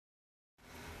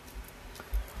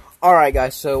Alright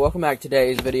guys, so welcome back to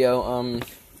today's video.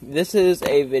 This is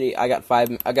a video, I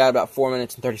got about 4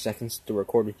 minutes and 30 seconds to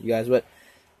record with you guys, but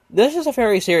this is a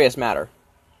very serious matter.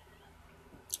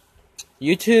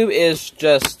 YouTube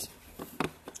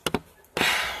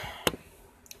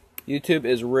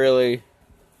is really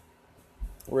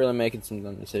making some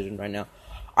dumb decisions right now.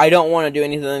 I don't want to do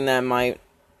anything that might,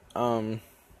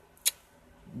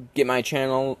 get my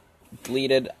channel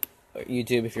deleted.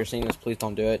 YouTube, if you're seeing this, please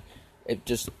don't do it.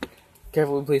 Just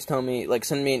carefully, please tell me,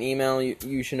 send me an email.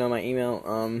 You should know my email.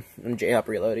 I'm JHop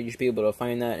Reloaded. You should be able to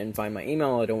find that and find my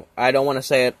email. I don't want to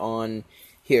say it on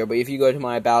here, but if you go to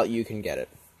my about, you can get it.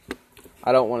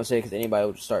 I don't want to say it because anybody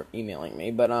will start emailing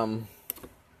me, but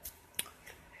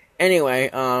anyway,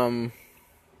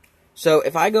 so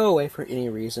if I go away for any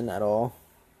reason at all,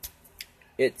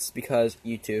 it's because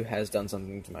YouTube has done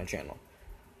something to my channel.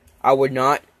 I would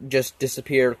not just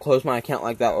disappear, close my account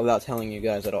like that without telling you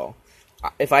guys at all.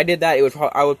 If I did that,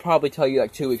 I would probably tell you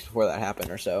 2 weeks before that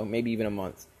happened or so, maybe even a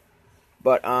month.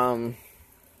 But I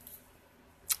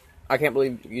can't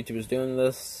believe YouTube is doing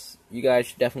this. You guys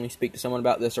should definitely speak to someone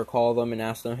about this or call them and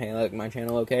ask them, hey, look, my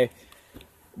channel okay?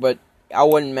 But I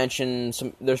wouldn't mention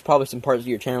there's probably some parts of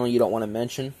your channel you don't want to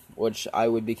mention, which I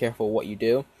would be careful what you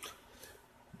do.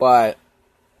 But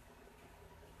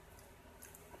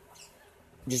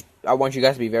I want you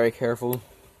guys to be very careful,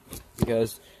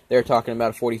 because they're talking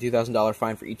about a $42,000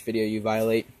 fine for each video you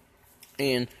violate.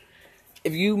 And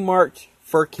if you marked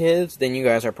for kids, then you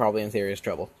guys are probably in serious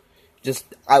trouble.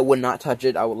 I would not touch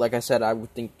it. Like I said, I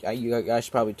would think you guys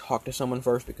should probably talk to someone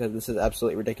first, because this is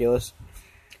absolutely ridiculous.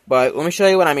 But let me show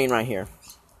you what I mean right here.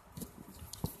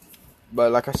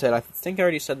 But like I said, I think I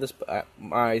already said this.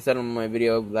 I said on my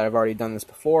video that I've already done this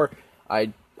before.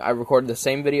 I recorded the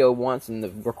same video once, and the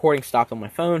recording stopped on my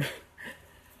phone.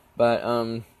 But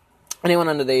anyone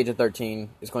under the age of 13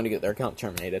 is going to get their account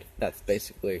terminated. That's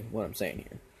basically what I'm saying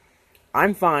here.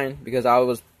 I'm fine, because I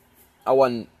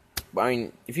mean,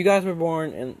 if you guys were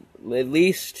born in at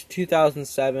least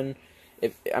 2007,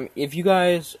 if you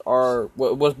guys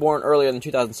was born earlier than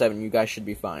 2007, you guys should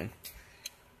be fine.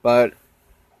 But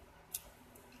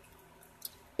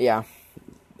yeah,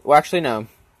 well, actually no,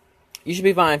 you should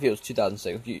be fine if it was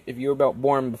 2006. If you were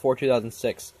born before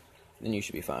 2006, then you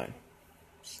should be fine.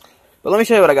 But let me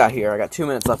show you what I got here. I got 2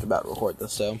 minutes left about to record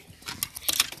this, so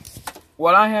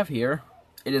what I have here,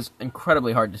 it is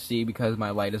incredibly hard to see because my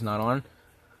light is not on.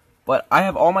 But I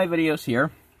have all my videos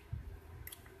here,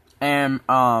 and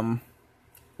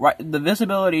right, the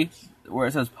visibility where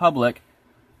it says public,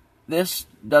 this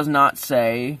does not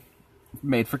say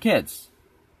made for kids.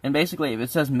 And basically, if it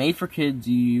says made for kids,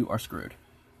 you are screwed,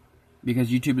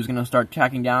 because YouTube is going to start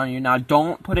tracking down on you. Now,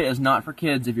 don't put it as not for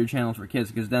kids if your channel is for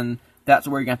kids, because then that's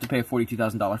where you're going to have to pay a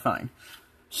 $42,000 fine.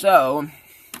 So,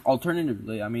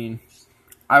 alternatively, I mean,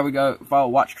 I would go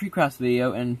watch Creekcraft's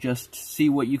video and just see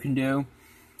what you can do.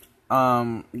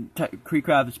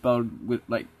 Creekcraft is spelled with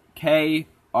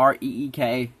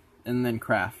K-R-E-E-K and then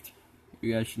craft.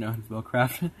 You guys should know how to spell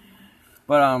craft.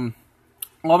 But all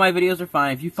my videos are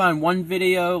fine. If you find one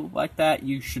video like that,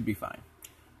 you should be fine.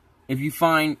 If you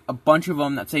find a bunch of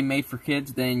them that say made for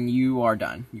kids, then you are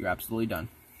done. You're absolutely done.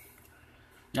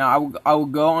 Now, I will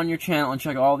go on your channel and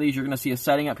check all these. You're going to see a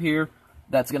setting up here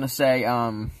that's going to say,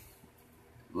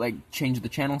 change the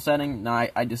channel setting. Now,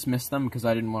 I dismissed them because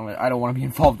I don't want to be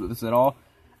involved with this at all.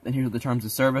 Then here's the terms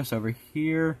of service over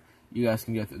here. You guys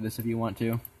can go through this if you want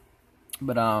to.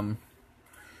 But,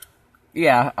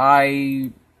 yeah,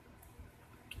 I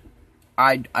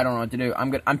don't know what to do.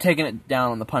 I'm taking it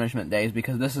down on the punishment days,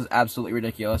 because this is absolutely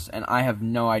ridiculous, and I have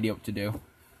no idea what to do.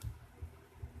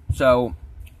 So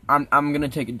I'm gonna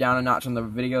take it down a notch on the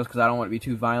videos, because I don't want to be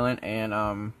too violent, and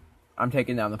I'm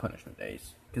taking down the punishment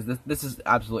days, because this is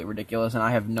absolutely ridiculous, and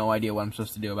I have no idea what I'm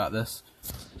supposed to do about this.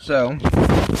 So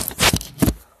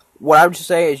what I would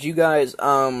say is, you guys,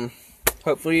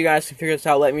 hopefully you guys can figure this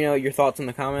out. Let me know your thoughts in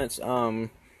the comments.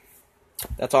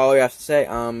 That's all I have to say.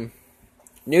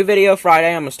 New video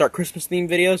Friday. I'm going to start Christmas themed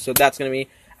videos, so that's going to be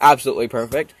absolutely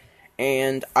perfect.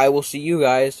 And I will see you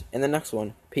guys in the next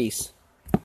one. Peace.